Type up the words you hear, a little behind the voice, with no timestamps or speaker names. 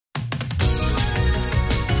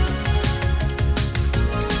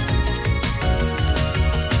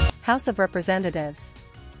House of Representatives.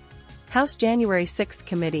 House January 6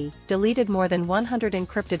 committee deleted more than 100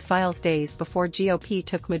 encrypted files days before GOP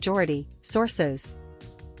took majority, sources.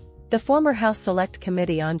 The former House Select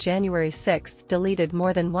Committee on January 6 deleted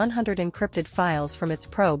more than 100 encrypted files from its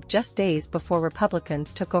probe just days before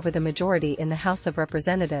Republicans took over the majority in the House of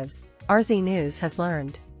Representatives, RZ News has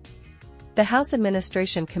learned. The House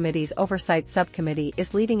Administration Committee's Oversight Subcommittee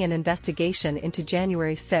is leading an investigation into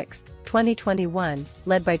January 6, 2021,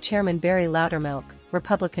 led by Chairman Barry Loudermilk,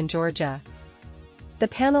 Republican Georgia. The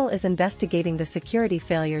panel is investigating the security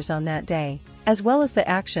failures on that day, as well as the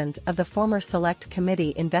actions of the former Select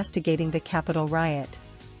Committee investigating the Capitol riot.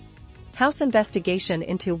 House investigation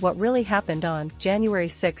into what really happened on January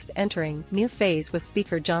 6 entering new phase with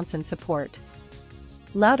Speaker Johnson support.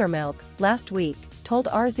 Loudermilk, last week, told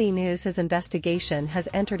RZ News his investigation has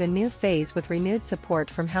entered a new phase with renewed support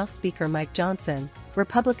from House Speaker Mike Johnson,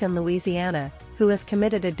 Republican Louisiana, who has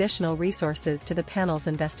committed additional resources to the panel's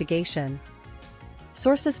investigation.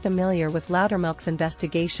 Sources familiar with Loudermilk's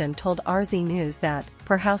investigation told RZ News that,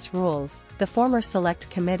 per House rules, the former Select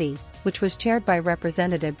Committee, which was chaired by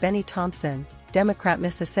Representative Benny Thompson, Democrat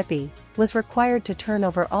Mississippi, was required to turn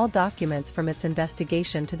over all documents from its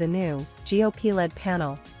investigation to the new, GOP-led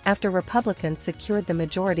panel, after Republicans secured the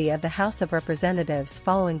majority of the House of Representatives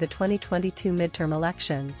following the 2022 midterm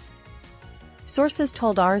elections. Sources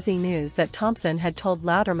told RZ News that Thompson had told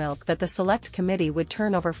Loudermilk that the Select Committee would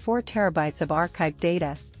turn over 4 terabytes of archived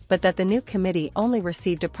data, but that the new committee only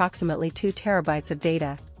received approximately 2 terabytes of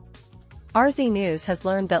data. RZ News has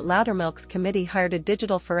learned that Loudermilk's committee hired a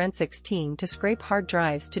digital forensics team to scrape hard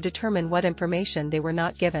drives to determine what information they were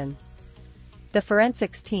not given. The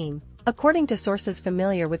forensics team, according to sources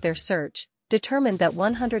familiar with their search, determined that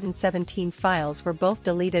 117 files were both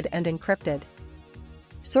deleted and encrypted.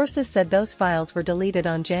 Sources said those files were deleted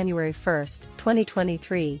on January 1,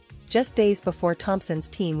 2023, just days before Thompson's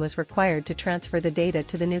team was required to transfer the data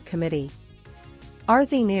to the new committee.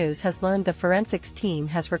 RZ News has learned the forensics team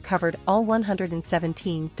has recovered all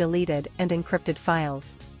 117 deleted and encrypted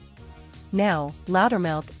files. Now,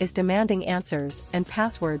 Loudermilk is demanding answers and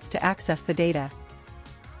passwords to access the data.